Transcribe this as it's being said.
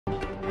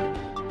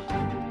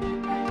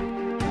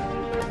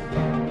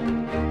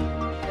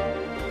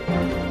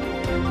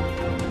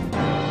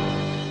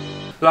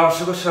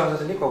Langsung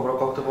Swrangchati ni Kokborok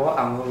Koktwma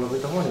ang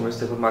lebih tahu ni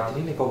mesti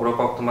mati ni Kokborok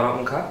Koktwma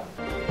ungka.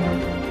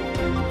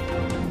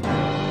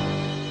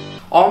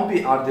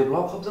 Ompi arde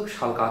blok khobjak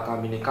shalka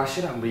kamini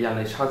kashir amriya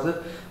nei sajak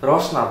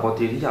rosna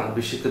botiri yang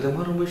bisi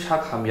kedemar rumbai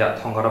sak hamya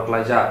thongarok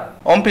laija.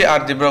 Ompi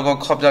arde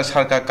blok khobjak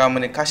shalka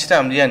kamini kashir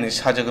amriya nei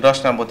sajak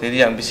rosna botiri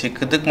yang bisi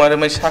kedemar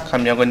rumbai sak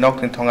hamya go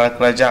nokni thongarok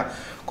laija.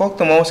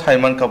 Koktwma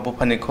Saiman ka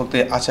bufani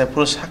khokte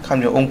achaipur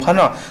sakhamya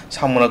ungphano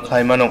samuna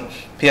khlaimano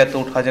pia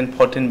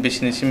 2014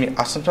 bisini simi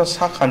asamsa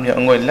sakhamya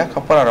ungoi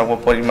lekha pora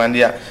rok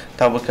porimandia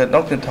tabukhe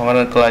nokni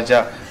thongarok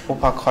laija.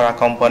 Upa khora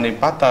company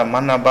bata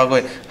manna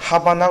bagoi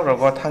habana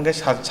rogo thange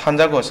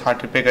sanjago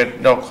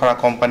certificate do khora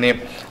company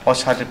o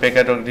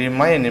certificate do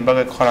rimai ni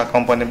bagoi khora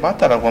company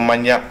bata rogo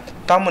manya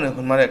tamune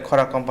hunmare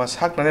khora company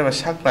saknare ba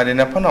saknare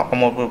na phano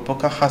amopur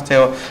puka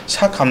hasteo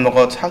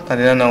sakhamnogo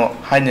saknare na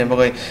haine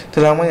bagoi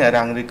tulamai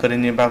rangri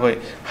korini bagoi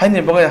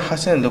haine bagoi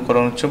hasen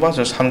lukorong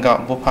chubaso sanga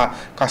bupa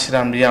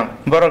kasiram riang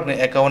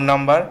borokni account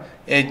number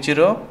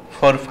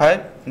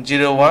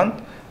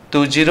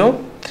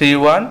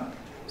 8045012031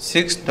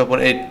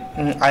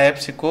 688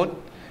 IFC code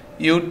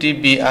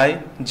UTBI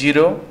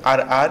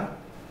 0RR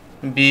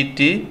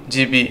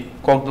BTGB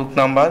Kokborok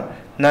number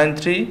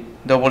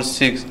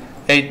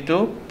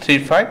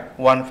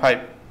 9366823515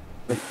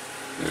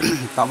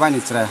 Tabani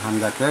cerai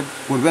hanga ke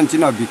purben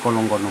cino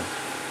bikolongo no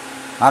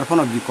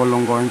arpono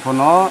bikolongo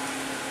infono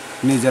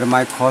nijer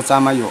mai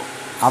khocha mayo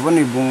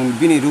aboni bung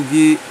bini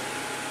rugi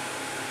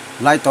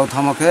lai tau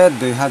thamoke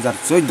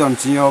 2014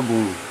 cino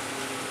bung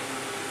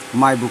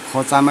mai bu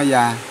khocha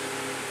maya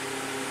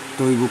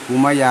tôi bu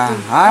kumaya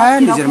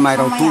hai nijer mai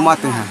ro tu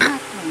mate ha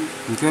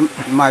ke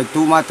mai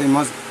tu mate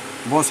mos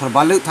bo sar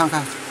balu thang kha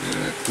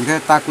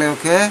ke takle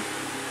ke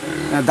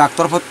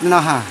doctor phot na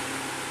ha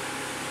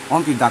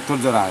ompi doctor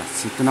jora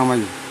sitna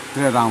mai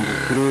tre ram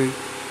krui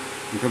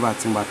ke ba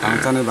chung ba tang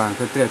chane ba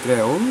ke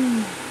tre o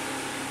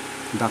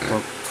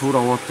doctor thu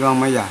ro tang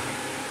mai ya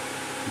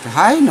ke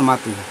hai na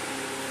mate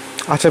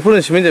acha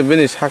pun simi je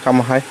beni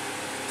sakam hai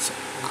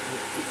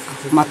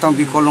matang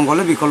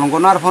bikolongo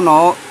nar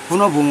phono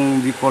puno bung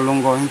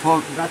bikolongo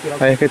info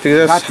hai ke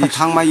tiga gati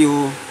thang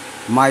mayu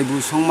maibu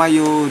song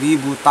mayu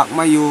ribu tak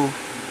mayu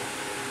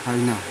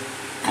haina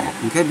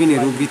ke bini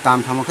rugi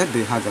tam thamo ke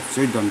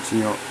 2014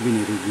 chinyo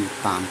bini rugi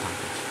tam thang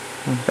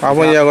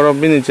abo ya goro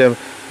bini je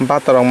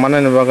batarong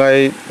manane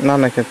bagai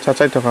nana ke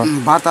chachai to ka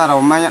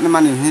batarong maya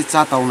mani hi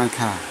cha taw nai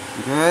kha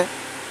ke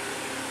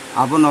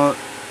abono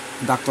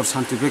doctor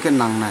certificate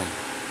nang nai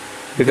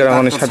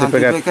Bikarang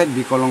certificate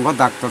bikolongo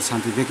doctor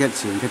certificate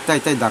sin ke tai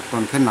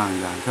doctor ke nang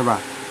ya ke ba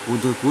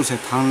udupu se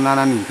thangna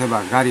na ni ke ba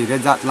gari re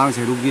jat lang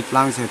se rugi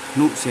lang se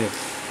nu se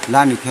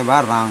lani ke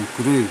ba rang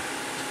kru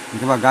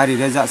ke ba gari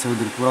re jat se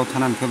udurpurau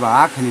thanan ke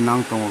ba akhani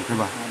nang tongo ke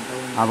ba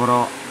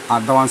aboro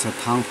adawan se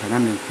thang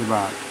phanan ni ke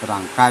ba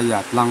rang kaya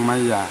tlang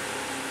mai ya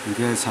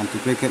ke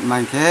certificate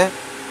mai ke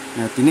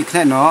tini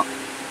khne no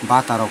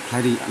bataro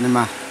khlari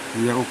anima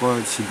ye ko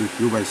sidu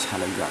ku bai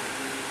salaja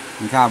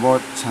ke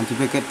abo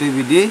certificate te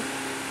bidi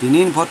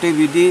tinin photo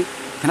bidi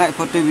kena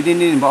photo bidi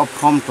ni ba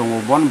from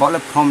tongo bon ba le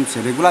from se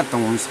regular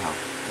tongo sa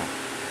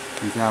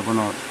ke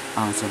abono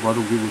ang se boru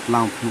gi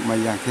butlang phuk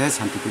mai ya ke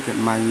certificate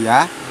mai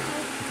ya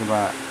ke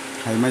ba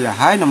khai mai ya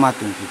hai na ma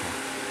tin ki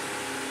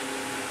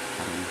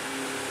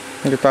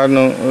ke tar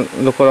no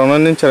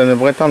lokorong nin chale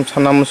ba tam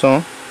chanam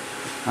so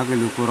ake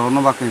lokorong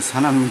no ba ke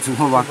sanan mu chu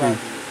ba ke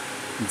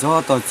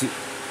jo to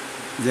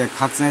je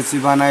khakse chi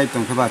ba nai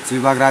tong ke ba chi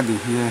ba gra di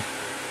he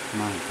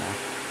ma ta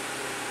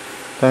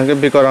tangke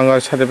bikarang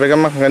certificate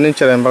makanga nin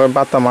chale ba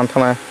bata man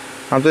thana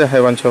amte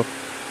haiwan chok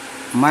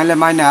maile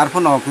maine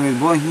arphono ke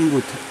bo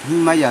hingu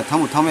himaya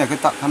thamu ya ke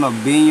ta khano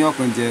ben yo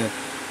ke je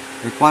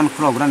ekwan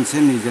program se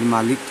ni jer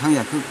malik thang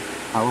ya ke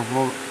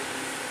abo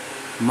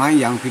mai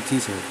yang piti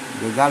se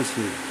legal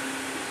se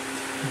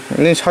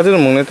nin sajir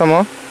mungne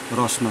tamo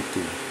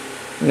rosnati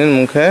nin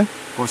mungkhe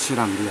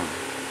kosiram dia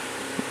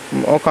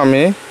o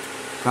kami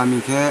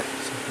ke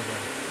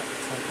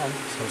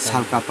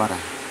salka para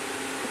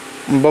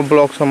bo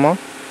block sama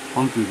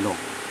ompi block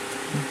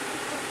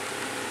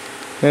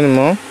nin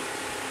mo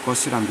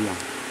kosiram dia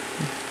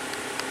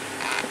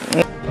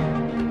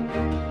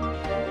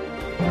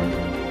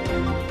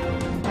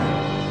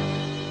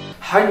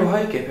Hai no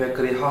hai kepe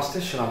kri haste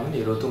shram ni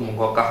rotu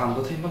mungo kaham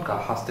buthai man ka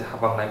haste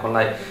habang nai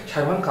konlai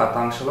Saiman ka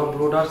tangshalo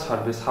bloader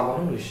service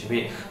habanu nishimi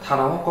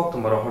thanawa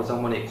Koktwma ro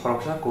horjamani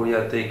khoroksa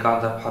korea te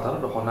ganja phadar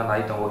ro hona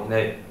nai tongo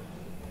hinai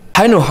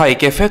Hai no hai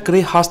kefe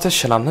kri haste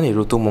shram ni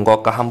rotu mungo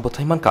kaham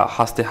buthai man ka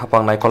haste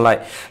habang nai konlai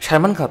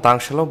Saiman ka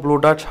tangshalo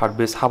bloader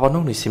service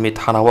habanu nishimi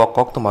thanawa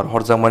Koktwma ro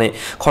horjamani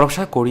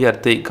khoroksa korea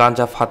te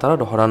ganja phadar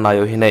ro hona nai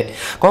hinai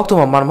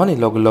Koktwma marmani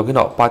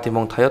logino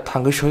patimong thayo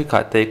thangi soi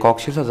ka te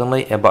koksisa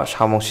jangnai eba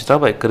samong sitra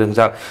bai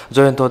kringjak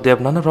joyento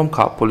debnana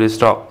romkha police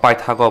rok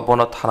paithago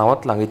bono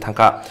thanawat langi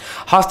thangka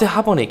haste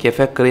haboni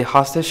kefe kri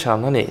haste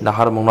shamnani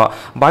nahar mungno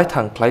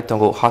baithang khlai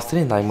tongo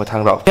hasteni nai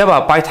muthang rok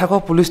eba paithago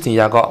police ni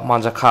yago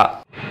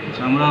manjakha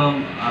আমরা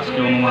আজকে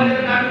অনুমান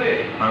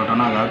 12টা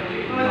নাগাদ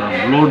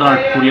ব্লোড আর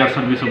courier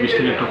service office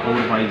থেকে একটা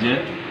খবর পাই যে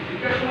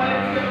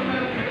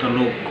একটা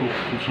লোক খুব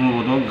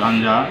সম্ভবত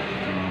গাঞ্জা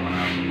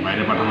মানে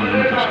বাইরে পাঠানোর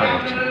জন্য চেষ্টা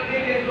করছে,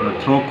 মানে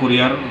থ্রো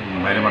কুরিয়ার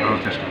বাইরে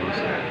পাঠানোর চেষ্টা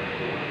করছে।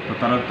 তো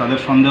তাদের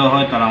সন্দেহ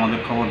হয়, তারা আমাদের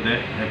খবর দেয়,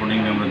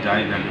 অ্যাকর্ডিংলি আমরা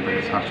যাই, তাকে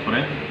সার্চ করে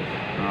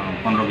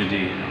 15 কেজি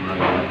আমরা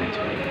গাঁজা পেয়েছি।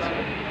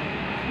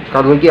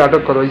 কারণ কি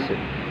আটক করা হয়েছে?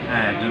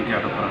 হ্যাঁ, একজনকে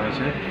আটক করা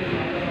হয়েছে।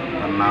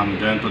 তার নাম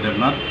জয়ন্ত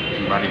দেবনাথ,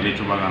 বাড়ি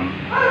লিচু বাগান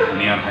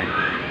নিয়ার হাই।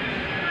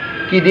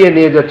 কি দিয়ে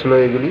নিয়ে যাচ্ছিল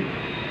এগুলি?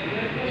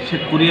 সে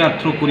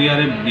থ্রু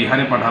কুরিয়ারে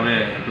বিহারে পাঠাবে,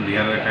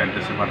 বিহারের একটা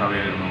অ্যাড্রেসে পাঠাবে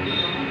এরকম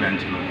প্ল্যান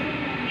ছিল।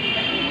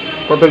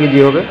 কত কেজি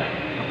হবে?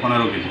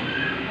 15 কেজি।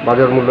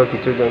 বাজার মূল্য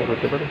কিছু জানা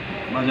করতে পারে?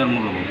 বাজার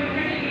মূল্য বলতে পারে।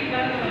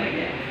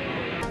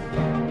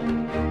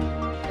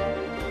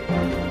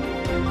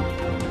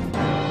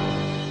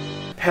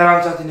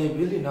 Swrangchati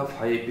Bildina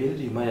Fai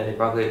Bildi Mayani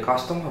Bagai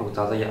Customer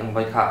Tazay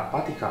Angbaika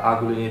Patika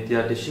Agulini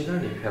Dia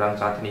Deshigani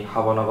Swrangchati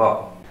Habanaga.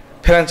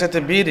 Swrangchati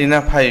Bildina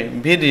Fai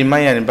Bildi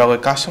Mayani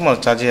Bagai Customer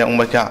Tazay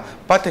Angbaika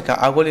Patika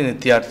Agulini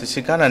Dia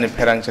Deshigani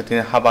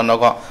Swrangchati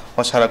Habanaga.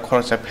 Osara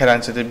Korsa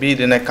Swrangchati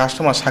Bildina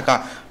Customer Saka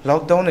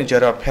Lockdown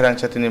Jara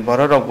Swrangchati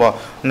Bororogbo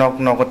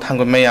Nok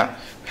Tangumaya.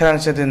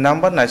 Swrangchati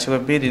number Nachigo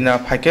Bildina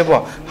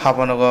Fakebo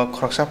Habanaga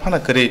Korsa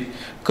Panakari.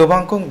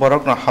 Kobangkong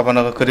Borokno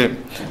Habanaga Kuri.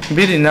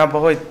 Bildina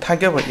Boy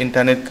Tagebo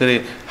Internet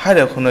Kuri.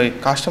 Hide Hunoi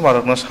Customer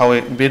of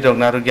Nosawi Bidog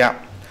Narugia.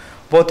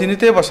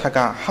 Botinite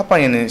Basaka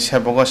Hapayani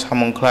Shabogo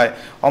Samonklai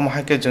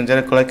Omhake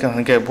Junjere Kolaka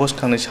Hanke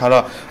Buskani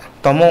Shala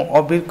Tomo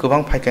Obil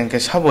Kubang Pakanke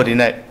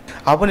Saborina.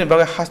 Aboni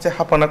Baga Haste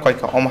Hapana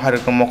Koika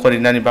Omhariko Mokori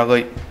Nani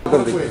Bagoi.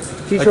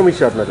 কি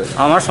সমস্যা আপনাদের?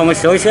 আমার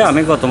সমস্যা হয়েছে,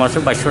 আমি গত মাসে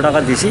 2200 টাকা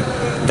দিছি,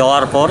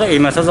 দেওয়ার পর এই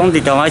মাসে যখন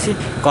দিতে আসি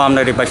কম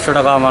নেই, 2200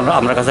 টাকা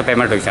আমার কাছে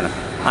পেমেন্ট হয়েছে না।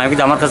 আমি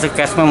কিন্তু আমার কাছে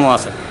ক্যাশ মেমো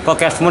আছে,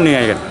 ক্যাশ মেমো নিয়ে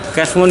আসেন,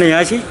 ক্যাশ মেমো নিয়ে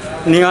আসি,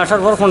 নিয়ে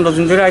আসার পর 15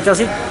 দিন ধরে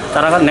আইতেছি,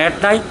 তার আগে নেট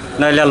নাই,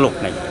 নাইলে লোক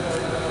নাই।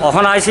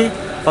 ওখানে আইসি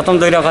প্রথম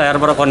 2 টাকা,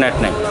 এরপর নেট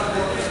নাই।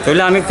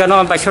 তাহলে আমি কেন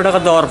 2200 টাকা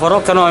দেওয়ার পরও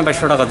কেন আমি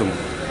 2200 টাকা দেবো?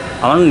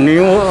 আমার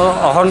নিউ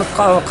এখন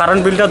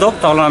কারেন্ট বিলটা দেব,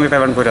 তাহলে আমি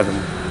পেমেন্ট করে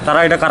দেবো। তারা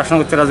এটা কারেকশন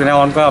করতে রাজি না,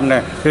 অনকে আপনি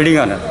রিডিং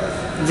আনেন।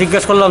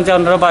 জিজ্ঞেস করলাম যে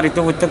আপনারা বাড়িতে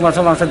প্রত্যেক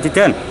মাসে মাসে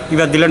দিতেন,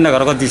 এবার দিলেন না,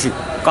 কারো দিছি,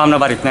 আপনার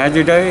বাড়িতে নাই,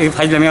 যেটা এই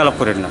ফাইল আমি আলাপ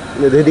করেন না।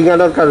 রিডিং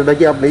আনার কাজটা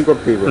কি আপনিই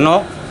করতে হবে? ন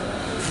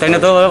তাই না,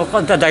 তো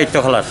দায়িত্ব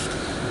খলাস।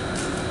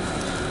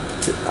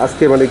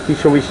 আজকে মানে কি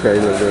সমস্যা?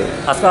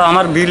 আজকে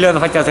আমার বিল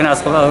হয়তো আছে না,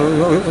 আজকে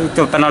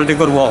তো পেনাল্টি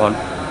করবো। এখন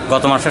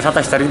গত মাসে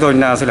 27 তারিখ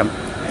দৈন্য আসছিলাম,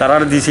 তারা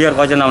আর দিছি আর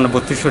কয় যে না আপনার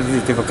 3200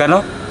 দিতে হবে। কেন?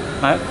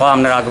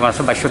 আপনার আগে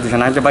মাসে 2200 দিচ্ছে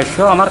না,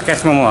 2200 আমার ক্যাশ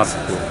মেমো আছে,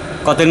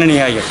 কতদিন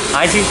নিয়ে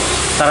আইছি,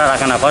 তারা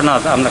রাখে না, কয় না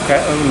আপনার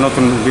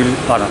নতুন বিল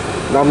বানান।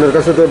 আপনার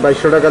কাছে তো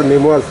 2200 টাকার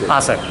মেমো আছে?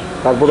 আছে।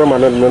 তারপরে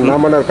না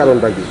মানার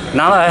কারণটা কি?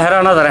 না হেরা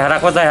না ধরে, হেরা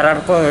কথা হেরার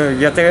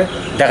ইয়েতে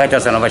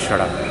দেখাইতেছে না 2200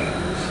 টাকা।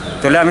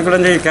 তাহলে আমি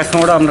বললাম যে এই ক্যাশ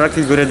মেমোটা আপনারা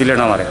কী করে দিলেন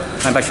আমারে?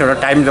 2200 টাকা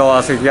টাইম দেওয়া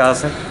আছে, ইয়ে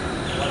আছে।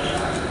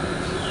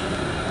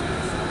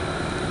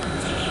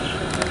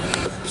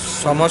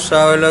 সমস্যা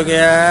হলো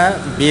গিয়া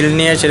বিল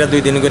নিয়ে, সেটা 2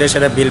 দিন করে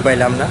সেটা বিল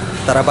পাইলাম না।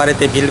 তারা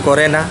বাড়িতে বিল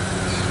করে না,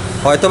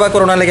 হয়তো বা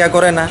করোনা লেগে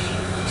করে না,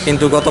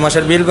 কিন্তু গত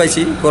মাসের বিল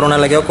পাইছি, করোনা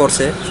লেগেও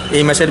করছে।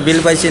 এই মাসের বিল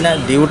পাইছি না,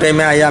 ডিউ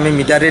টাইমে আইয়া আমি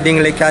মিটার রিডিং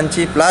লিখে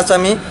আনছি, প্লাস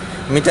আমি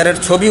মিটারের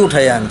ছবি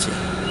উঠাই আনছি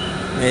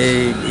এই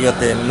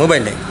ইয়েতে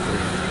মোবাইলে।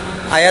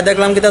 আইয়া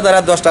দেখলাম কি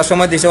তারা 10টার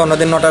সময় দিছে,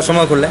 অন্যদিন 9টার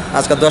সময় খুলে।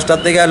 আজকে 10টার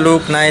থেকে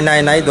লোক নাই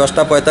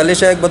 10:45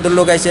 এক বদল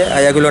লোক আইছে,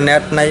 আইয়াগুলো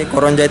নেট নাই,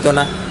 করণ যাইতো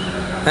না।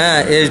 হ্যাঁ,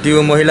 এসডিও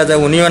মহিলা যা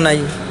উনিও নাই।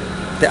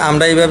 তো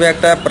আমরা এইভাবে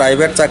একটা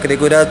প্রাইভেট চাকরি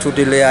করে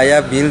ছুটি লয়ে আইয়া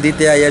বিল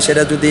দিতে আইয়া,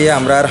 সেটা যদি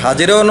আমরা আর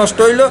হাজিরাও নষ্ট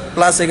হইলো,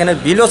 প্লাস এখানে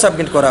বিলও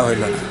সাবমিট করা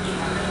হইল না,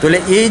 তাহলে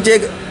এই যে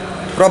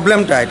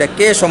প্রবলেমটা, এটা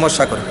কে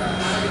সমস্যা করবে?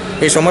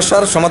 এই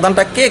সমস্যার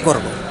সমাধানটা কে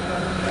করব?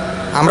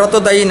 আমরা তো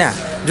দায়ী না।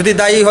 যদি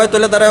দায়ী হয়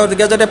তাহলে তারা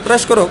গেজেটে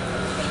প্রেস করুক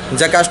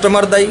যে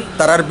কাস্টমার দায়ী,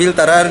 তারার বিল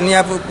তারার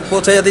নিয়ে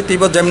পৌঁছাইয়া দিতে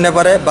যেমনে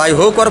পারে, বাই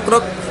হোক আর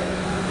করুক।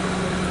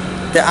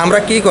 তো আমরা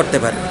কি করতে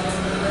পারি?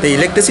 তো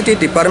ইলেকট্রিসিটি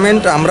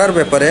ডিপার্টমেন্ট আমরার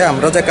ব্যাপারে,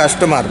 আমরা যে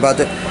কাস্টমার বা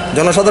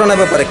জনসাধারণের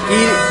ব্যাপারে কি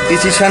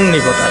ডিসিশন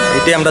নিব,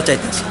 এটাই আমরা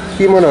চাইতেছি।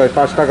 কি মনে হয়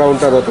 5টা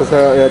কাউন্টার অথচ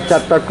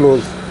 4টা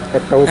ক্লোজ?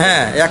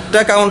 হ্যাঁ, একটা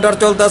কাউন্টার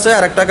চলতেছে,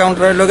 আর একটা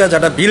কাউন্টারের লোক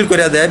যেটা বিল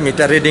করে দেয়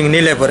মিটার রিডিং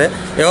নিলে পরে,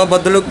 এও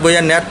বদলুক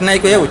বইয়া নেট নাই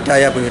কইয়া উঠে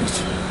আইয়া বইয়া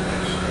দিচ্ছে।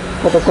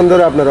 কতক্ষণ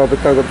ধরে আপনারা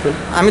অপেক্ষা করছেন?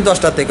 আমি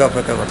 10টা থেকে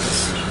অপেক্ষা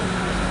করতেছি,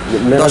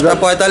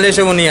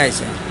 10:45 উনি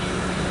আইছে।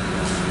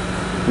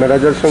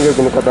 ম্যানেজারের সঙ্গে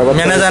কোনো কথা?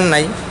 ম্যানেজার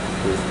নাই,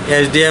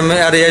 এসডিএম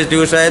আর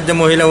এসডিও সাহেব যে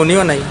মহিলা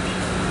উনিও নাই।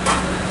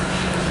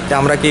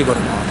 আমরা কি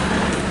করবো?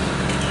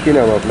 কি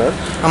নাম আপনার?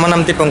 আমার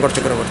নাম দীপঙ্কর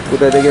চক্রবর্তী।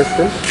 কোথায় থেকে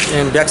এসছেন?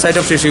 Back side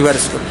of শিশুবার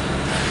school.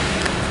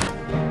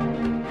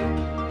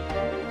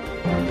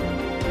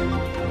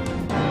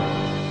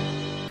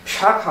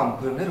 Shakham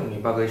Purneruni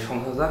Bagai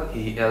Shongzak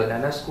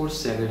ELNS course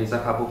Sengri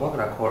Zakabubak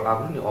Rakor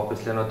Abuni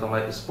Office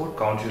Lenotongai Sport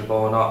Council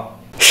Bawona.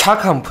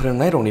 Shakham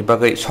Purneruni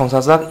Bagai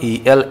Shongzak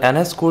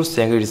ELNS course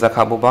Sengri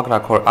Zakabubak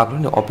Rakor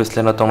Abuni Office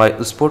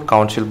Lenotongai Sport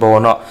Council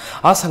Bawona.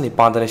 Asani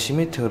Pandane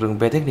Shimi Turung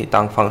Bedegni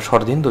Tangfang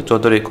Shordindo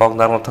Chodori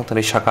Kognar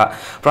Motantani Shaka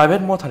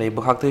Private Motani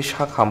Buhakti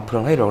Shakham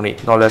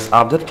Purneruni Knowledge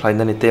Update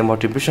Kleinani Te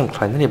Motivation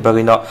Kleinani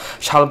Bagino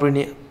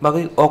Shalbrini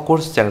Bagai O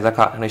course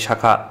Sengzaka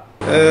Shaka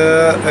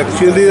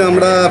actually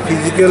আমরা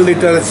physical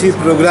literacy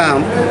programme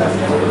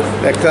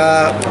একটা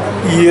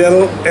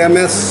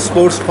ELMS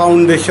sports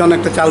foundation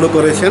একটা চালু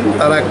করেছেন।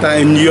 তারা একটা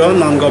NGO,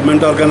 non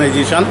government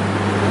organisation,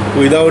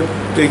 without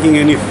taking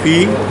any ফি,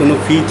 কোনো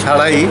ফি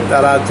ছাড়াই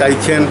তারা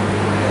চাইছেন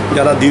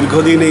যারা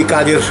দীর্ঘদিন এই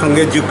কাজের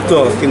সঙ্গে যুক্ত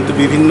কিন্তু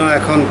বিভিন্ন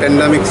এখন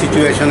প্যান্ডামিক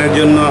সিচুয়েশনের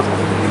জন্য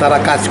তারা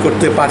কাজ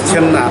করতে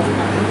পারছেন না,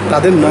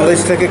 তাদের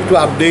নলেজটাকে একটু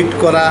আপডেট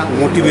করা,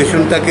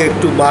 মোটিভেশনটাকে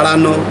একটু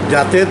বাড়ানো,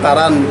 যাতে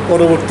তারা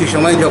পরবর্তী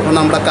সময় যখন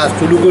আমরা কাজ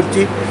শুরু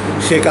করছি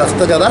সে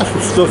কাজটা যারা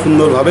সুস্থ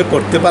সুন্দরভাবে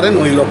করতে পারেন,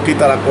 ওই লক্ষ্যেই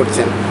তারা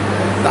করছেন।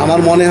 আমার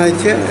মনে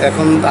হয়েছে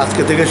এখন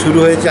আজকে থেকে শুরু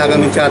হয়েছে,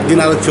 আগামী 4 দিন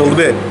আরও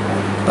চলবে।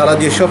 তারা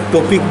যেসব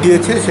টপিক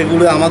দিয়েছে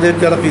সেগুলো আমাদের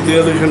যারা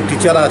ফিজিক্যাল এডুকেশন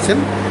টিচার আছেন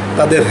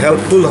তাদের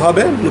হেল্পফুল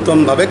হবে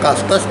নতুনভাবে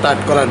কাজটা স্টার্ট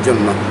করার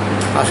জন্য।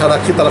 আশা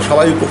রাখছি তারা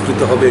সবাই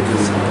উপকৃত হবে।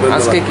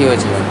 আজকে কি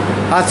হয়েছে?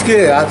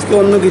 আজকে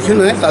অন্য কিছু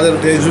নয়, তাদের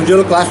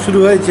ইউজুয়াল ক্লাস শুরু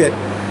হয়েছে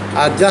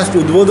আর জাস্ট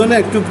উদ্বোধনে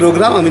একটু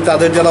প্রোগ্রাম। আমি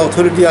তাদের যারা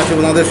অথরিটি আছে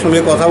ওনাদের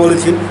সঙ্গে কথা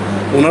বলেছি,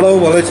 ওনারাও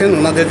বলেছেন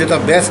ওনাদের যেটা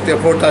বেস্ট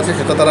এফোর্ট আছে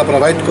সেটা তারা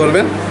প্রোভাইড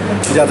করবেন,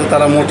 যাতে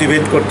তারা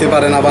মোটিভেট করতে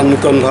পারেন আবার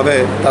নতুনভাবে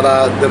তারা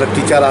যারা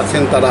টিচার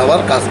আছেন তারা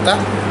আবার কাজটা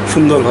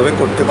সুন্দরভাবে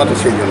করতে পারে,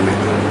 সেই জন্যে।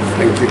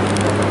 Thank you.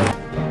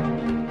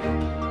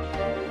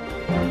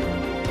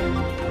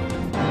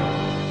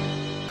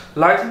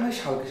 लाइथांनाय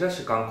सालखिसा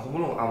सिगां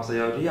खमलुं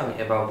आमसायाव रियां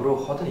एबा ब्रो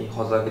हदनि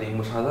हजागिरि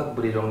मुसाजाक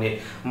बुरिरंनि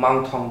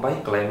मांथं बाय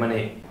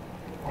क्लाइमानि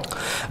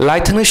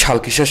लाइथांनाय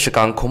सालखिसा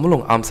सिगां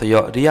खमलुं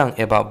आमसायाव रियां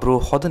एबा ब्रो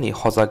हदनि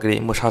हजागिरि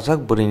मुसाजाक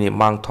बुरिनि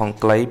मांथं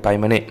क्लाइ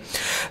बायमानि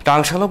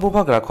दांशालो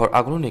बुबाग्राखर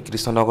आगुनि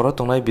कृष्णनगर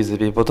तंनाय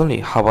बीजेपी बदलनि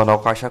हाबानाव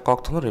कायसा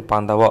कक्तनरि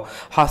पान्दाव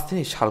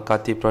हास्तिनि सालका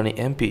त्रिपुरानि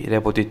एमपि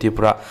रेबती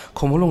त्रिपुरा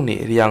खमलुंनि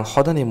रियां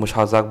हदनि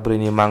मुसाजाक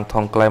बुरिनि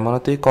मांथं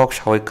क्लाइमानति कक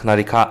सावै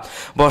खनारिखा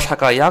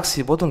बसाका याक्सि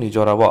बदलनि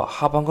जराव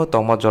हाबांग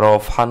तंमा जराव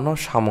फाननो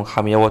सामुं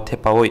हामियाव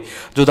थेपावै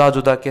जुदा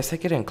जुदा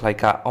केसेकेरें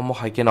क्लाइका अमो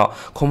हाइकेनो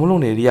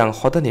खमलुंनि रियां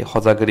हदनि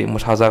हजागिरि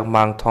मुसाजाक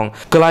मांथं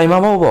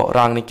क्लाइमामाव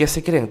रांनि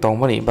केसेकेरें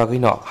तंमनि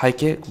बागैनो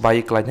हाइके बाइ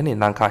क्लाइनानि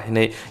नांखा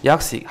हिनै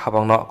याक्सि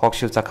हाबांनो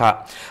ककसिलजाखा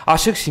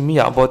आशिक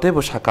सिमिया बते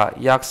बसाका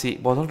याक्सि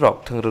बदलरक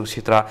थंरं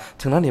सित्रा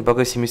थंनानि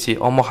बागै सिमिसि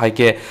अमो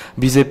हाइके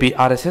बीजेपी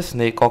आरएसएस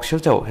नै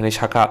ककसिलजाव हिनै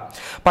साका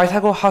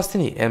पाइथागो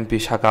हास्तिनि MP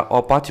Saka a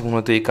party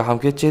मुनतै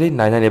काहामके cherry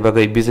नायनानि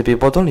बागै बीजेपी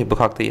बदलनि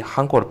बखाक्ति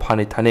हांकर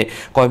फानि थाने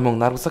কয়মং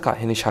নারুসাকা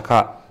হেনি শাখা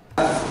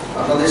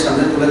আপনাদের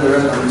সামনে তুলে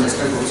ধরার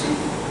চেষ্টা করছি।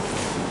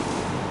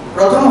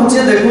 প্রথম হচ্ছে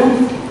দেখুন,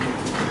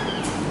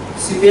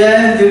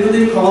 সিপিআইএম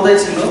দীর্ঘদিন ক্ষমতায়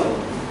ছিল,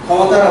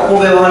 ক্ষমতার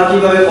অপব্যবহার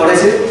কিভাবে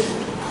করেছে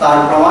তার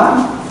প্রমাণ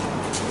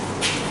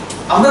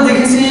আমরা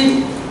দেখেছি।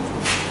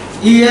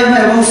 ইএম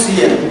এবং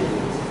সিএম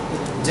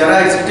যারা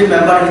এক্সিকিউটিভ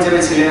মেম্বার হিসেবে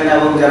ছিলেন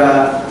এবং যারা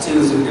চিফ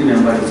এক্সিকিউটিভ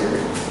মেম্বার হিসেবে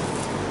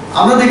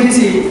আমরা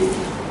দেখেছি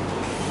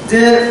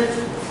যে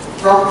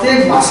প্রত্যেক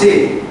মাসে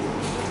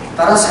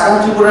তারা সারা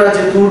ত্রিপুরার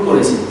যে ট্যুর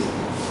করেছে,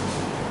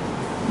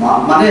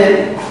 মানে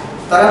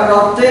তারা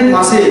প্রত্যেক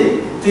মাসে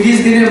 30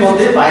 দিনের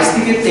মধ্যে 22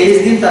 থেকে 23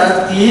 দিন তারা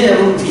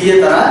দিয়ে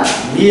তারা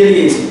নিয়ে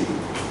নিয়েছে।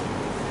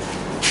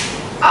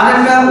 আর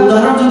একটা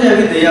উদাহরণ যদি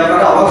আমি দিই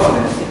আপনারা অবাক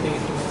হবেন,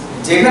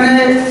 যেখানে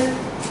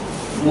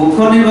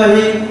মুখ্য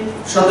নির্বাহী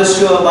সদস্য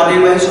বা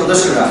নির্বাহী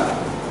সদস্যরা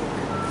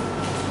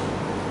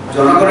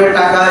জনগণের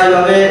টাকা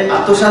এইভাবে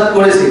আত্মসাৎ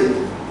করেছে,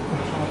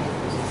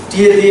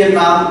 টিএ দিয়ে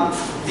নাম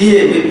দিয়ে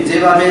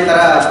যেভাবে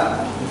তারা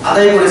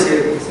আদায় করেছে,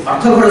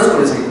 অর্থ খরচ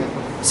করেছে,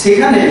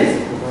 সেখানে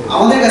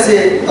আমাদের কাছে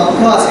তথ্য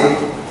আছে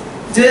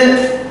যে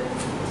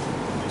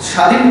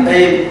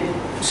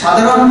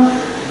সাধারণ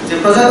যে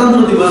প্রজাতন্ত্র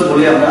দিবস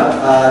বলি আমরা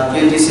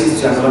 26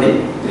 জানুয়ারি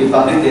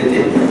রিপাবলিক ডেতে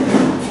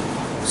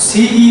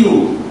সিইও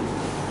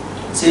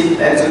চিফ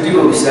এক্সিকিউটিভ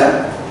অফিসার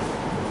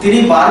তিনি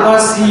বারবার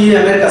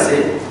সিএম এর কাছে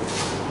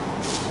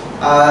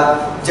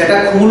যেটা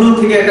খুমুলুর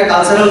থেকে একটা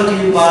কালচারাল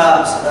টিম বা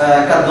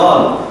একটা দল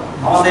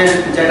আমাদের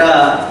যেটা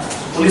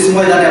পুলিশ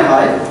ময়দানে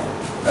হয়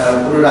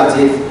পুরো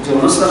রাজ্যে যে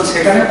অনুষ্ঠান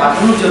সেখানে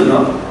পাঠানোর জন্য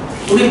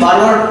উনি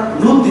বারবার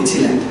অনুরোধ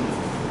দিচ্ছিলেন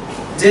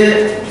যে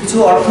কিছু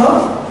অর্থ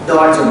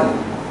দেওয়ার জন্য,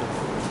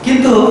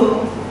 কিন্তু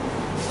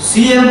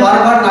সিএম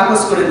বারবার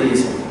নাকচ করে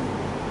দিয়েছে,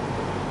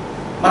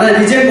 মানে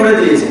রিজেক্ট করে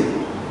দিয়েছে।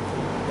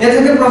 এ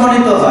থেকে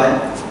প্রমাণিত হয়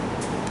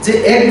যে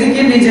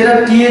একদিকে নিজেরা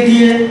টিএ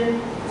দিয়ে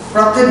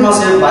প্রত্যেক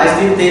মাসে 22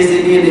 দিন 23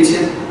 দিন নিয়ে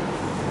নিচ্ছেন,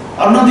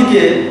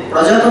 অন্যদিকে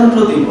প্রজাতন্ত্র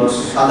দিবস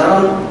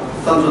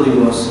সাধারণতন্ত্র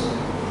দিবস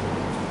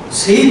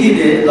সেই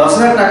দিনে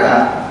 10,000 টাকা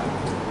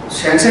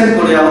স্যাংশন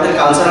করে আমাদের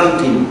কালচারাল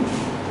টিম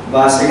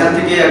বা সেখান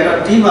থেকে একটা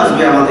টিম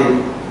আসবে আমাদের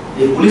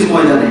এই পুলিশ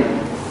ময়দানে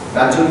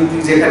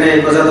রাজ্যভিত্তিক যেখানে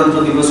প্রজাতন্ত্র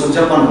দিবস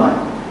উদযাপন হয়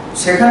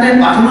সেখানে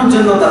পাঠানোর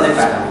জন্য তাদের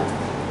টাকা।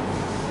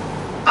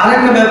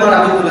 আরেকটা ব্যাপার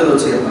আমি তুলে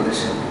ধরছি আপনাদের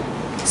সামনে,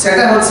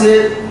 সেটা হচ্ছে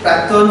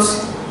প্রাক্তন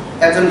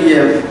একজন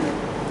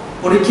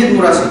পরীক্ষিত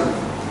মুরাসি,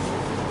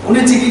 উনি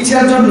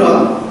চিকিৎসার জন্য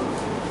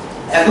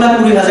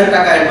 1,20,000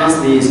 টাকা অ্যাডভান্স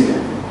দিয়েছিলেন।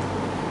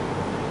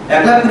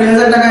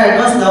 1,20,000 টাকা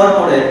অ্যাডভান্স দেওয়ার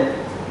পরে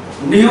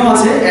নিয়ম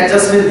আছে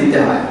অ্যাডজাস্টমেন্ট দিতে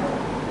হয়।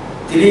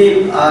 তিনি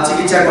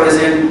চিকিৎসা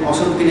করেছেন,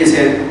 ওষুধ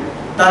কিনেছেন,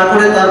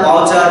 তারপরে তার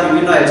ভাউচার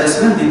বিভিন্ন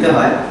অ্যাডজাস্টমেন্ট দিতে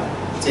হয়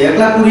যে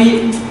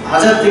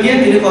 1,20,000 থেকে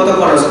তিনি কত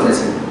খরচ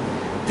করেছেন।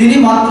 তিনি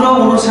মাত্র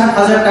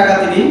 59,000 টাকা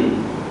তিনি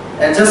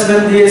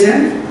অ্যাডজাস্টমেন্ট দিয়েছেন,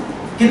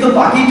 কিন্তু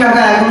বাকি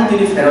টাকা এখনো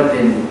তিনি ফেরত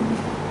দেননি।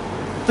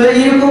 তো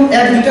এইরকম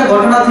এক দুইটা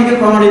ঘটনা থেকে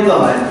প্রমাণিত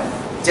হয়,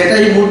 যেটা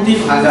এই মূর্তি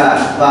ভাঙা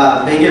বা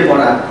ভেঙে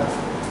পড়া,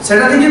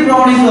 সেটা থেকে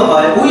প্রমাণিত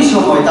হয় ওই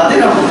সময় তাদের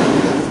আমলে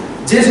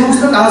যে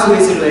সমস্ত কাজ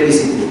হয়েছিল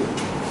এডিসিতে,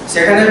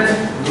 সেখানে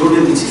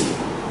দুর্নীতি ছিল।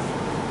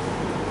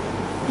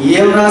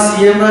 ইএমরা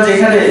সিএমরা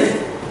যেখানে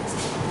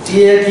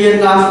টিএ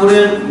নাম করে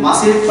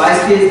মাসে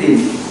 22-23 দিন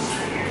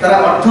তারা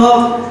অর্থ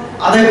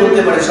আদায়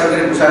করতে পারে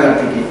সরকারি কোষাগার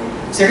থেকে,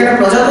 সেখানে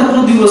প্রজাতন্ত্র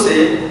দিবসে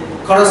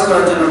খরচ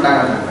করার জন্য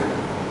টাকা থাকবে।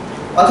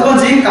 অথবা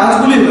যে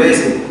কাজগুলি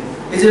হয়েছে,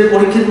 এই যে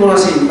পরীক্ষিত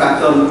মনাসিং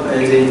প্রাক্তন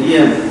যে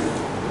ইএম,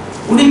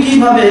 উনি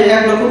কিভাবে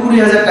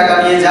 1,20,000 টাকা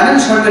নিয়ে, জানেন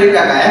সরকারি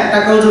টাকা 1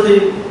 টাকাও যদি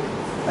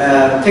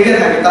থেকে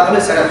থাকে তাহলে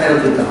সেটা ফেরত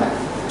দিতে হয়।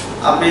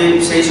 আপনি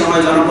সেই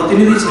সময়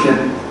জনপ্রতিনিধি ছিলেন,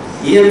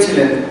 ইএম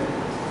ছিলেন,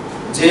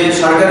 যে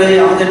সরকারি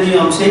আমাদের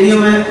নিয়ম, সেই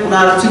নিয়মে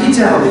ওনার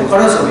চিকিৎসা হবে,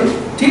 খরচ হবে,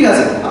 ঠিক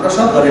আছে, আমরা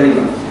সব ধরে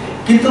নিলাম,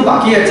 কিন্তু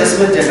বাকি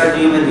অ্যাডজাস্টমেন্ট যেটা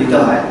নিয়মে দিতে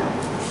হয়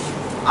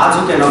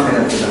আজও কেন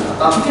ফেরত দিল না?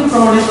 তা থেকে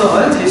প্রমাণিত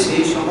হয় যে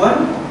সেই সময়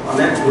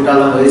অনেক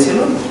ঘোটালা হয়েছিল,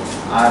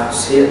 আর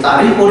সে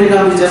তারই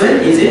পরিণাম হিসেবে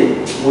এই যে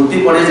মূর্তি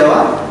পড়ে যাওয়া,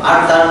 আর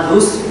তার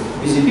দোষ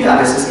বিজেপি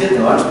RSS কে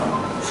দেওয়ার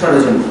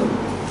ষড়যন্ত্র,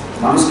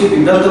 মানুষকে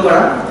বিভ্রান্ত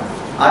করা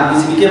আর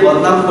বিজেপিকে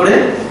বদনাম করে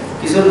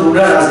কিছু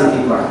নোংরা রাজনীতি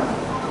করা,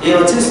 এই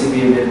হচ্ছে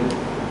সিপিএম এর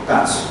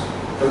কাজ।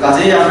 তো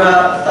কাজেই আমরা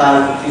তার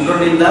তীব্র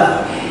নিন্দা,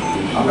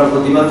 আমরা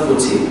প্রতিবাদ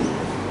করছি,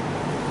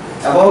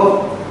 এবং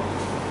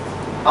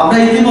আমরা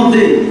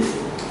ইতিমধ্যে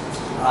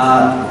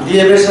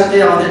ডিএম এর সাথে,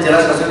 আমাদের জেলা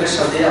শাসকের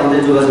সাথে আমাদের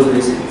যোগাযোগ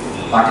হয়েছে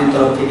পার্টির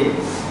তরফ থেকে,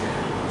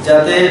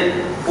 যাতে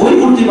ওই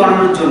মূর্তি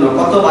বানানোর জন্য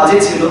কত বাজেট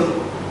ছিল,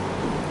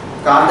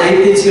 কার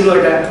দায়িত্বে ছিল,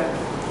 এটা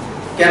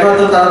কেন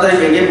এত তাড়াতাড়ি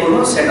ভেঙে পড়লো,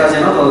 সেটা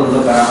যেন তদন্ত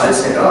করা হয়,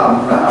 সেটাও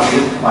আমরা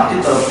আমাদের পার্টির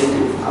তরফ থেকে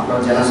আমরা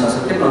জেলা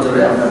শাসকের নজরে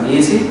আমরা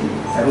নিয়েছি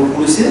এবং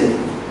পুলিশে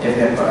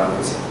এফআইআর করা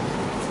হয়েছে।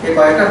 এই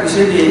কয়েকটা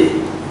বিষয় দিয়ে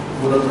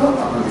মূলত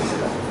আপনাদের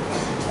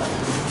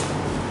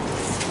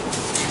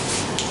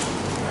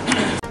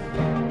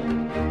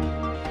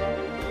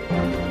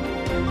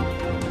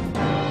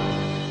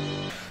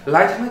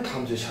लाइथानाय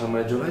 30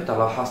 सालनि जुलाइ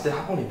ताला हास्ते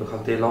हाबनि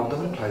बखालते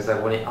लकडाउन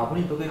फ्लाइजागनि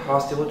आबनि बगै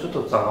हास्ते बचत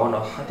जागावनो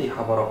हाति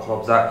हाबारो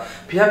खलबजाक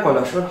फिया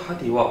कयलासर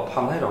हाति व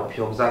फामनाय रक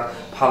फियकजाक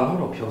फालनो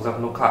रक फियकजाक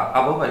नुखा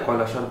आबोबाय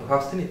कयलासर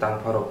बखास्तेनि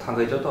तांफारक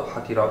थांगै जत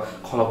हाति रक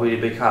खलबुरि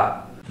बेखा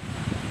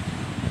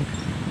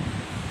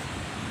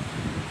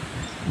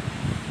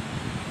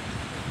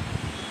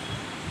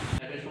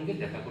এর সঙ্গে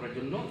দেখা করার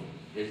জন্য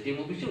এসডিএম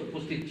অফিসে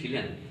উপস্থিত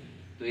ছিলেন।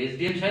 তো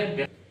এসডিএম সাহেব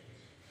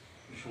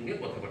সঙ্গে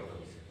কথাবার্তা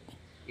হয়েছে,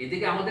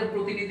 এদিকে আমাদের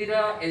প্রতিনিধিরা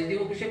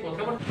এসডিএম অফিসে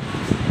কথাবার্তা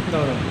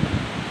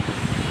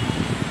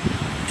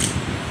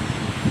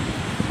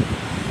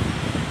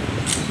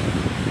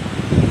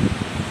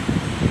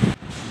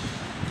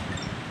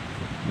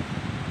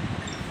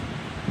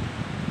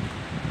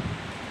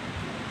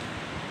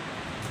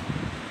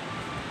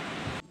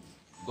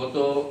গত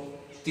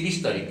 30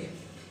 তারিখ,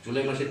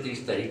 জুলাই মাসের 30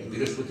 তারিখ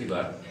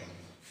বৃহস্পতিবার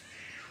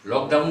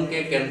লকডাউনকে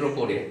কেন্দ্র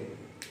করে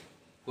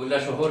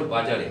কৈলাসহর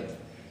বাজারে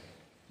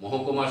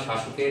মহকুমা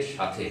শাসকের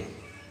সাথে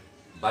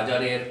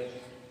বাজারের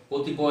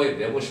কতিপয়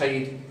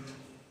ব্যবসায়ীর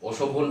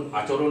অশোভন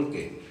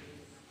আচরণকে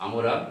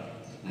আমরা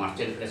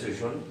মার্চেন্ট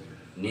অ্যাসোসিয়েশন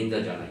নিন্দা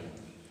জানাই।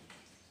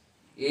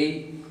 এই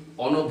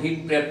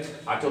অনভিপ্রেত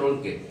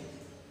আচরণকে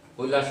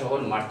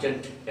কৈলাসহর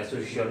মার্চেন্ট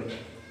অ্যাসোসিয়েশন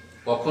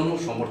কখনো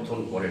সমর্থন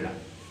করে না।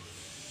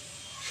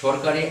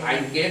 সরকারি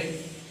আইনকে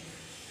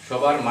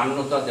সবার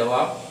মান্যতা দেওয়া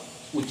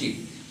উচিত,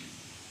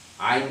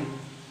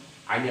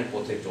 আইনের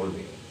পথে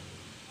চলবে।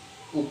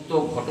 উক্ত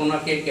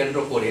ঘটনাকে কেন্দ্র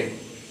করে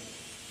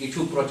কিছু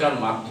প্রচার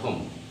মাধ্যম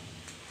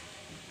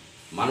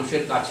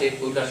মানুষের কাছে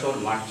কৈলাসহর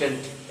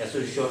মার্চেন্ট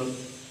অ্যাসোসিয়েশন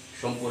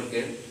সম্পর্কে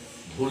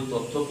ভুল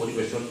তথ্য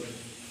পরিবেশন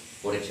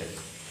করেছেন।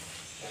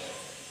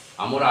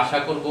 আমরা আশা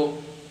করব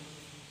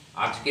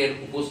আজকের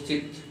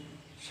উপস্থিত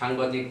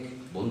সাংবাদিক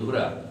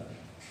বন্ধুরা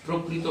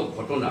প্রকৃত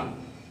ঘটনা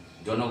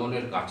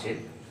জনগণের কাছে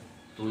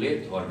তুলে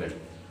ধরবেন।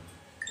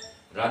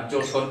 রাজ্য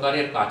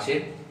সরকারের কাছে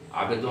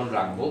আবেদন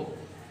রাখব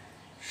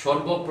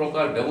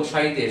সর্বপ্রকার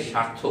ব্যবসায়ীদের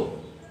স্বার্থ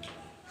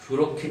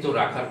সুরক্ষিত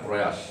রাখার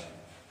প্রয়াস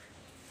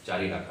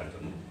জারি রাখার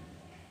জন্য।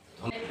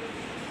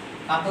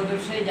 কাপড়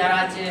ব্যবসায়ী যারা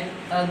আছে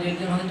তারা দু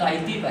একজন হয়তো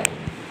আইতেই পারে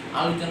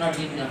আলোচনার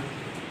জন্য।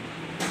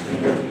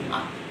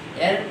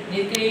 এর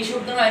নিরিখে এইসব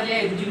নয় যে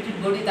এক্সিকিউটিভ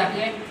বডি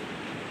তাকে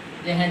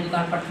যে হ্যাঁ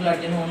দোকানপাট খোলার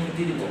জন্য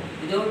অনুমতি দিব,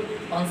 উইদাউট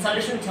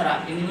কনসালটেশন ছাড়া,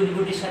 এক্সিকিউটিভ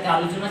বডির সাথে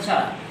আলোচনা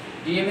ছাড়া,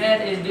 ডিএম এর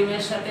এসডিএম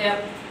এর সাথে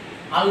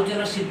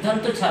আলোচনার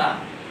সিদ্ধান্ত ছাড়া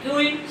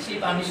কেউই সেই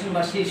পারমিশন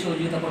বা সেই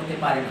সহযোগিতা করতে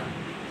পারে না।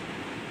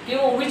 কেউ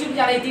অভিযোগ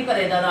জানাইতেই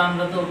পারে, দাদা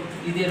আমরা তো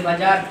ঈদের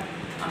বাজার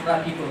আমরা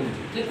কী করব,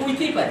 কেউ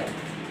কইতেই পারে।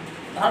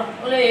 তার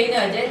ফলে এই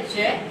নয় যে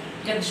সে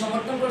যাকে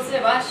সমর্থন করছে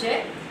বা সে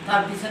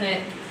তার পিছনে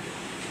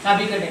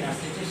চাবি কেটে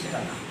আসছে, সেটা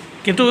না।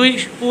 কিন্তু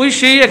ওই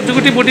সেই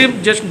এক্সিকিউটিভ বডির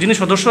যে যিনি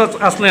সদস্য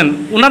আসলেন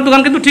ওনার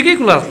দোকান কিন্তু ঠিকই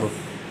খোলা আসলো,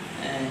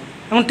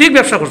 এমন ঠিক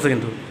ব্যবসা করছে।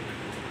 কিন্তু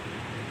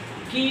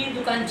কি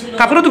দোকান ছিল?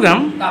 কাপড়ের দোকান।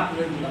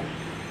 কাপড়ের দোকান।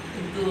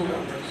 কিন্তু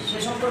সে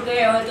সম্পর্কে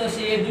হয়তো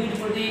সে এক্সিকিউটিভ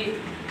বডি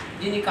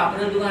যিনি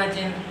কাপড়ের দোকান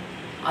আছেন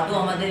আদৌ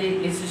আমাদের এই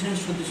অ্যাসোসিয়েশনের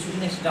সদস্য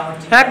কিনা সেটা আমার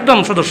একদম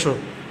সদস্য।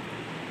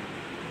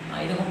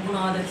 এরকম কোনো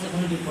আমাদের কাছে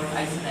কোনো রিপোর্ট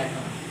আইছে না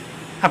এখন।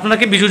 আপনারা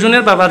কি 20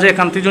 জনের বা যে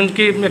একান্তিজন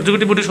কি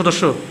এক্সিকিউটিভ বডির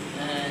সদস্য?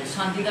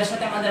 শান্তিদার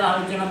সাথে আমাদের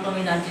আলোচনা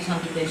ক্রমে জানছি,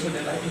 শান্তিদা এইসব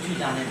ব্যাপারে কিছু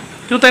জানে না।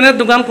 কিন্তু তাই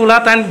দোকান খোলা,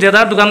 তাই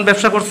যেদার দোকান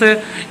ব্যবসা করছে,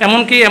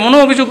 এমনকি এমনও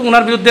অভিযোগ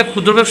ওনার বিরুদ্ধে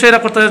ক্ষুদ্র ব্যবসায়ীরা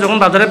করতে হয়, যখন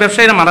বাজারে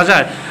ব্যবসায়ীরা মারা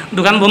যায়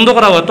দোকান বন্ধ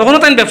করা হয় তখনও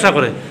তাই ব্যবসা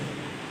করে।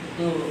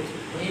 তো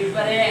এই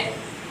ব্যাপারে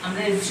আমরা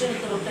রেজিস্ট্রেশন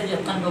তরফটা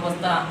যত্ন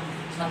ব্যবস্থা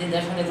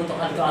শান্তিদার সাথে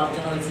গতকালকে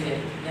আলোচনা হয়েছে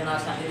যে না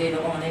শান্তিদা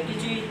এরকম অনেক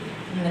কিছুই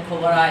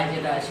খবর হয়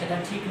যেটা সেটা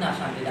ঠিক না।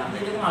 শান্তিদা আমরা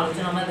এরকম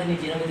আলোচনা আমাদের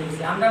নিজের মধ্যে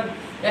করছি। আমরা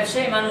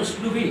ব্যবসায়ী মানুষ,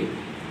 লুভি,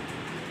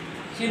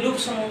 সেই লোক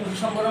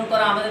সংবরণ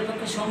করা আমাদের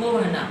পক্ষে সম্ভব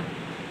হয় না।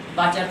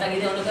 বাচ্চার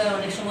তাগিদে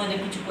অনেক সময় অনেক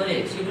কিছু করে,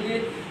 সেগুলি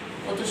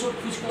অত সব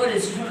খুঁজ করে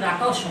রেজিস্ট্রেশন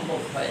রাখাও সম্ভব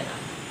হয় না।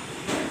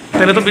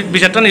 তাহলে তো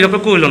বিচারটা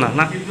নিরপেক্ষ হইল না।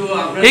 না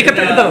এই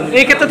ক্ষেত্রে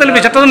তাহলে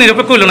বিচারটা তো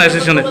নিরপেক্ষ হইল না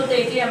রেজিস্ট্রেশনে। বলতে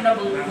এটাই আমরা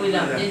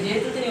বললাম যে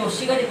যেহেতু তিনি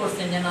অস্বীকারই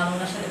করছেন যে না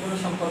ওনার সাথে কোনো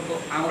সম্পর্ক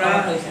আমরা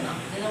হয়েছে না,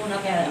 যেন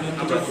ওনাকে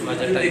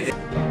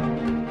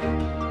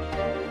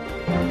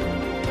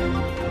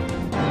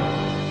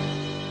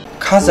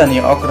Khazani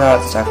okra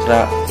chakra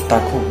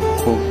taku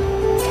ku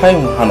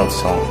phayung hanok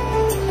song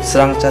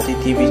Swrangchati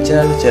TV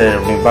channel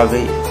ni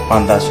bagai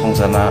panda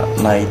songjana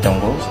nai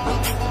tongo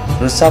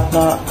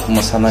rusapna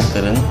musana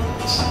kereng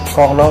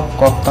koklok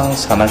koktang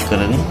sana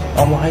kereng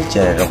omohai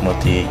channel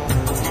rokmoti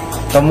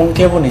tamung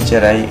keboni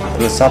cherai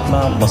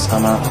rusapna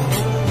musana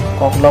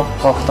koklok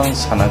koktang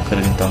sana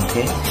kereng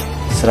tongke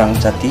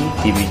Swrangchati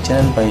TV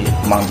channel by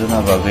mangjuna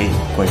bagai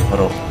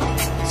Kokborok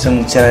sung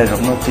channel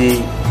rokmoti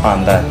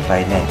panda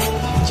rainai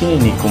Chini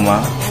Nikuma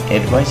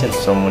Advisor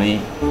Somoni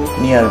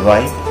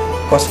nearby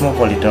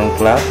Cosmopolitan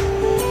Club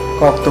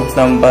Koktwma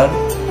number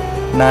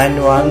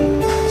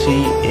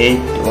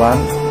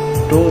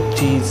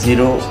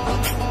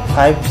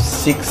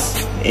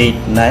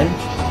 91381230569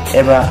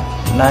 eba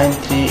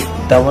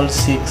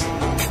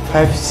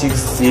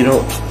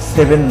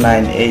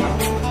 9366560798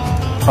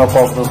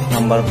 Kokborok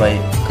number by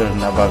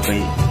Karna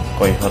Bagai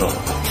Kokborok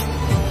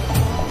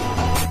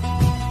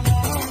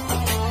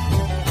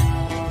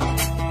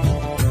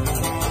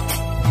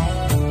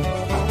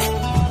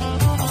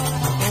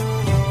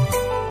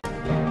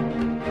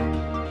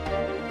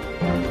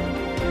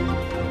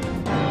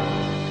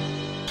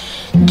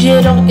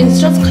Jerong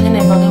instructs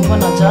khane bage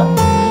banaja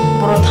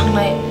boro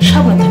thangnai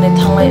sabne thane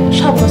thangnai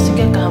sabo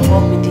singe kahbo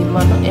bidi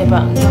mano eba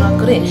jora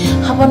kre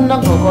haban na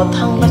go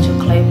thangla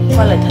chuklai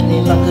pale thane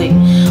bage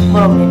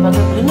borok ni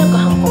bage brina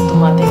kaham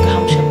koktwma te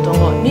kaham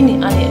sheptongo nini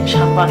ani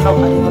saba no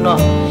ari gono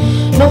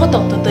nogo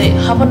toktote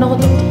haban nogo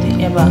toktote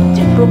eba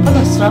je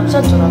propana srapsa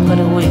jora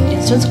kare oi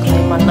insurance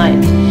claim manai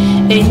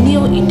a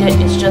new India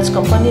Insurance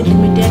Company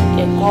Limited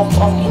a co-op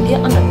of India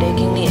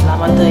undertaking ni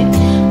lamadai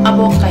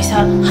abo kaisa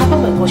haba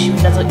mai goshi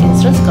na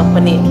insurance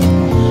company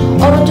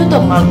orojo to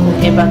malku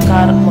eba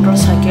car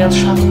motorcycle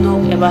shafto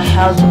eba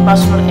health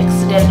personal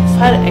accident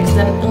fire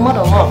accident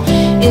umarongo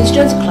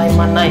insurance claim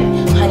manai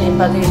hani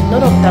bagi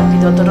norok takti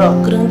dotoro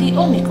krungdi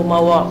omi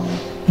kumawa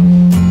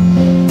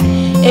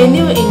A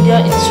new India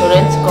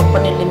Insurance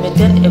Company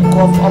Limited, a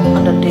co-op of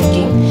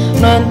undertaking,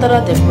 Noyantara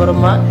de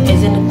Burma,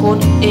 agent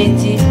code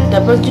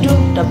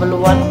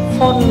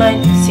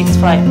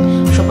AG00114965,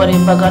 Shobari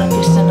Bagar,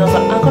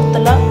 Krishnagar,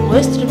 Agartala,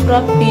 West Tripura,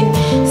 PIN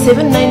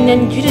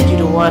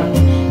 799001,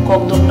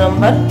 Kokborok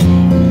number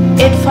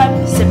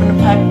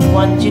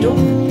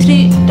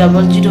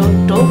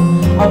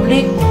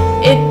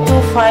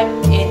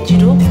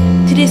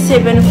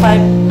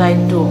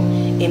 857510/82580375592,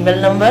 email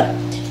number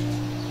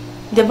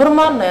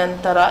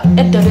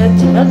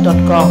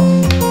deburmanayantara@gmail.com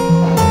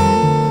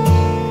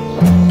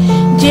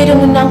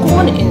Jerung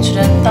nangkuman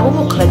insurance tabu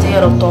khlajaya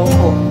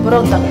rotongko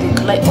borok takti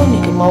khlai oni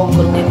ke mau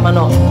kurngin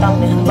mano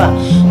tamne hanba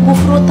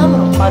bufro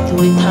tamro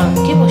patui thang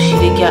ke bo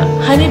shirigya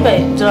hani bai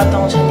jora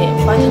tong chane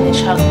pajane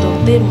shakto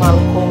te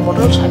malko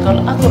motorcycle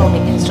akoroni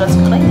insurance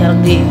khlai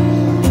yargi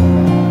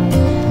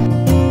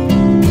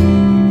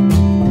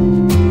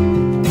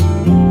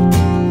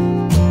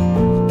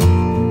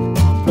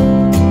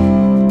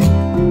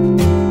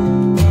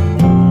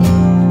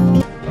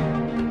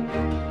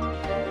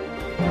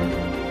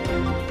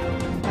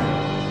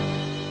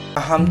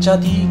Kaham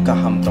jadi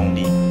kaham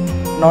tongdi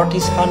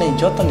Northeast hani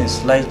jotoni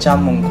slai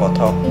jamung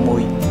kothok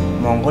mui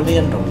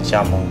Mongolian rong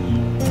jamung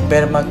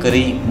Berma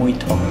keri mui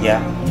thokya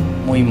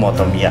mui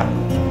motomya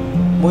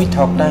mui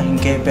thokna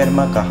hingke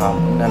berma kaham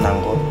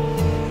nanango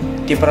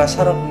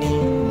Tiprasarok ni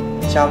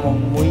jamung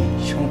mui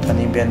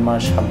sungthani berma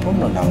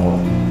sampurno nango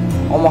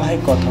Omohai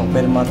kothok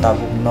berma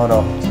tabuk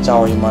norok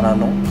jawai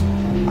manano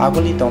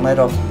Aguli tongnai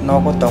rok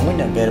nogo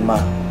tongina berma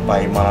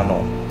bai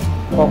manano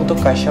Kokto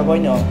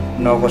kasabaino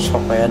nogo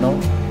sopayano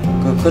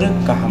Kukuruk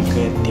kaham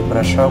ke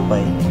tiprasok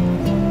bai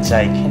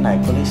Jai ke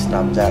naikuli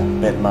snamjak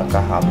berma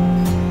kaham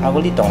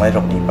Aguli tongnai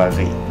rok ni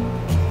bagai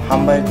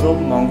Hambai group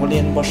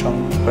Mongolian bosong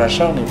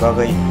prasok ni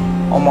bagai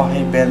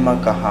Omohai berma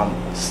kaham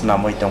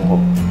snamoi tonggo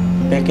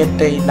Peket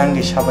tei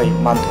nangi sabai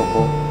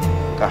mantoko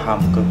Kaham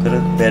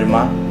kukuruk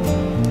berma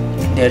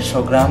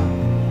 150 gram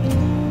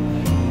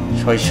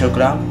 600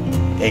 gram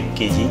 1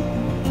 kg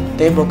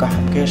tei bo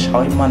kaham ke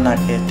sawi manna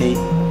ke tei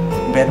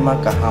berma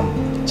kaham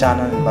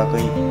chana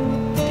bagai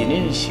tini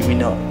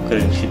sibino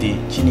kereng sidi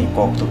chini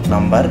koktuk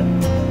number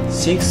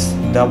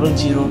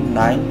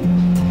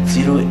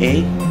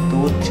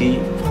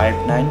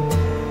 6009082359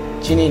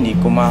 chini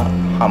nikuma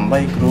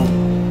hambai group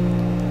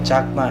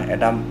Chakma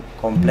Adam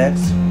Complex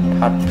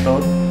third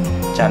floor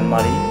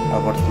Janmari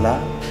Agartala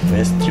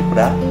West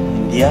Tripura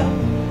India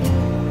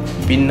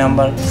pin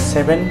number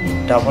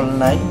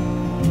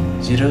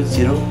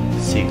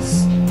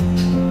 799006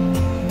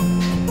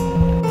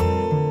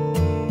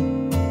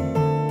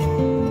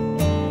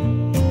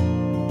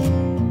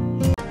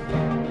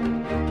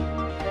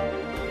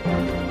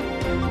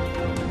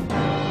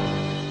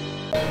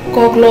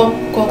 Koklop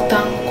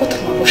koktang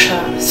Koktwma busha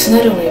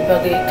scenario ni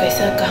bagi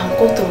kaisa kaham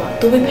Koktwma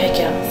tubi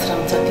phekya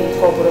Swrangchati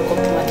Kokborok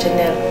Koktwma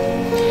channel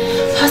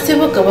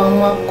hasiba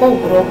kabangma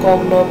Kokborok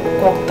koklop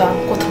koktang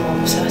Koktwma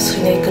busha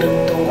sinai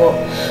kereng tongo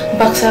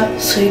baksa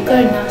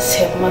suikarna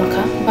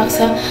sepmanka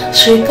baksa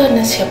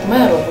suikarna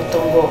sepmaya robo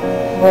tongo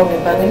morni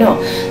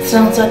bagino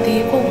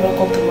Swrangchati Kokborok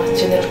Koktwma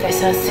channel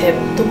kaisa sep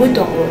tubi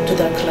tongo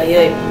juda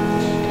khalayai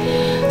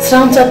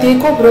Swrangchati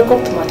Kokborok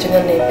Koktwma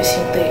channel ni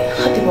bisingte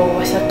hatibo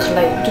wasa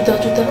khalai juda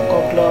juda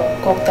koklo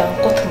koktang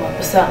Koktwma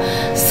busa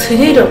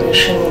sinai rok ni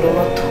shingro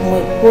no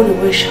thumui bori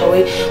boi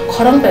shawi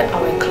khorang bai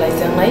awai khalai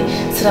jangnai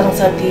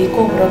Swrangchati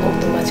Kokborok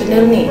Koktwma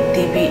channel ni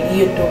TV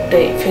YouTube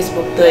te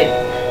Facebook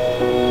te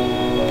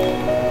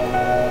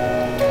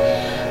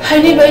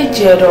haini bai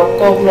jero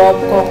koklop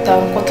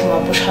koktang Koktwma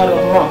busha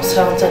rokno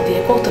Swrangchati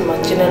Koktwma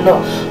channel lo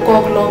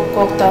koklop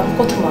koktang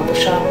Koktwma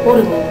busha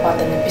porimung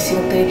patani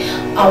bisingte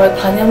awai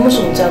khanya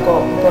musung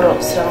jago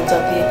borok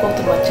Swrangchati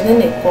Koktwma channel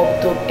ni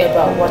koktuk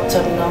eba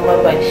WhatsApp number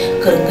bai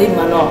kerenggai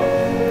mano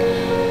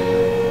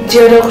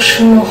jerok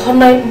shunu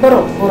honai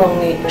borok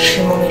borongni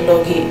shimoni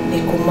logi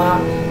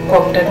nikuma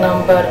contact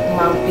number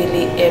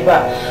mangpili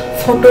eba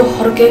photo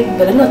horke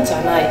beleno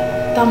chanai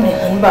tamni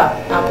hanba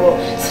abo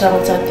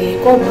Swrangchati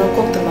Kokborok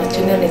Koktwma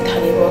channel ni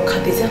thanibo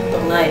khatijak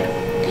tongnai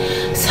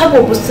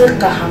sabo busuk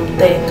kaham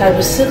tei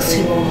kaibusuk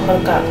simung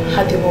horka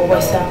hatibo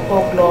waisa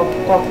koklop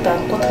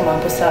koktang Koktwma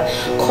busa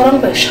khorang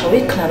bai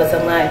shawi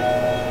khnajangnai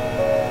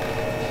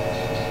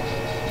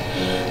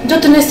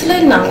jotone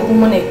silai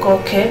nanggung mane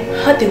kokhe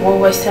hatibo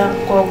waisa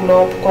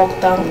koklop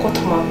koktang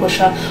Koktwma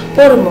busa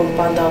pormung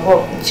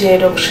pandago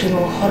jerok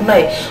simung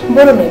hornai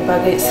boroni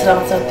bagi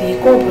Swrangchati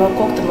Kokborok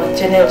Koktwma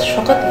channel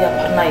sokat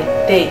yapharnai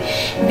tei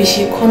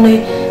bisi khonai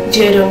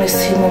jeroni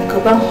simung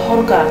kubang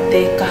horka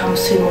tei kaham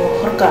simung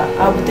horka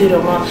abudi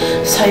roma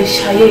sai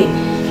sai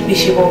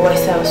bisi bo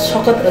waisa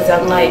sokat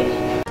ajangnai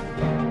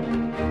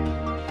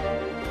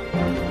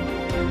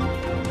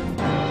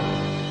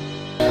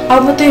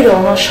abudi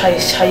roma sai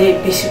sai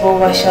bisi bo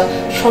waisa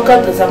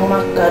sokat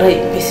ajangma karai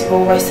bisi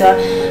bo waisa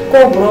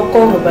Kokborok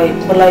kokrubai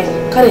bulai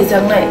kari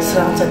jangnai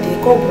Swrangchati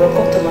Kokborok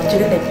Koktwma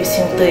channel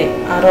bisingte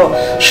aro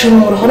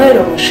shimur honai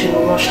rong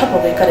shimur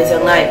sapogai kari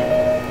jangnai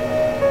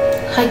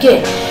hage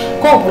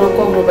Kokborok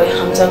kokrubai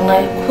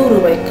hamjangnai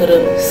khurubai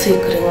kereng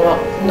sikrengro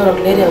norok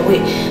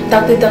leriawi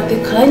dakti dakti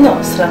khalaino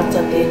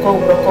Swrangchati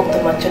Kokborok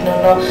Koktwma channel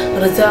lo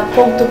reja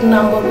koktuk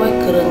number bai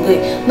kerengai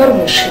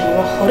norok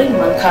shimur hori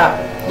mankha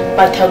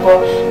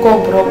Pathago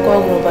Kokborok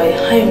kokrubai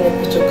hayne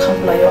kuchu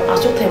khamplayo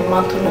achothe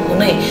manthunu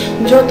hnei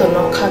joto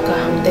no khaka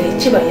hamtei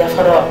chiba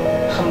yafaro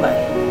hambai